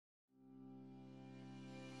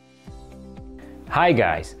Hi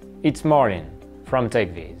guys, it's Martin from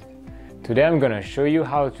TechViz. Today I'm gonna show you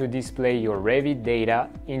how to display your Revit data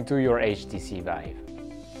into your HTC Vive.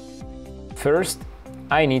 First,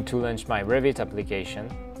 I need to launch my Revit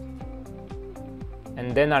application,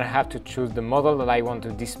 and then I'll have to choose the model that I want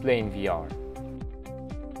to display in VR.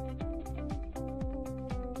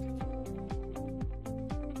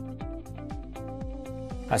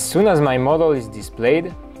 As soon as my model is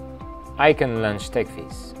displayed, I can launch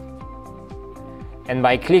TechViz. And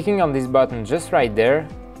by clicking on this button just right there,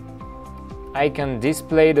 I can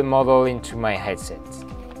display the model into my headset.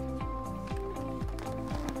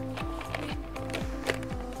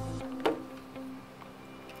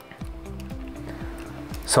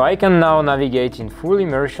 So I can now navigate in full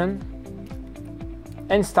immersion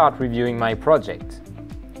and start reviewing my project.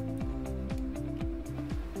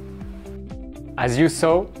 As you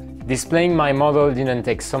saw, displaying my model didn't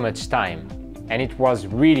take so much time, and it was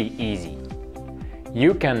really easy.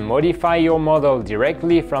 You can modify your model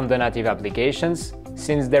directly from the native applications,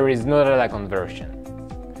 since there is no data conversion.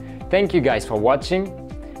 Thank you guys for watching,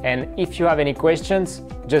 and if you have any questions,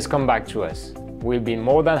 just come back to us. We'll be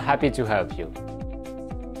more than happy to help you.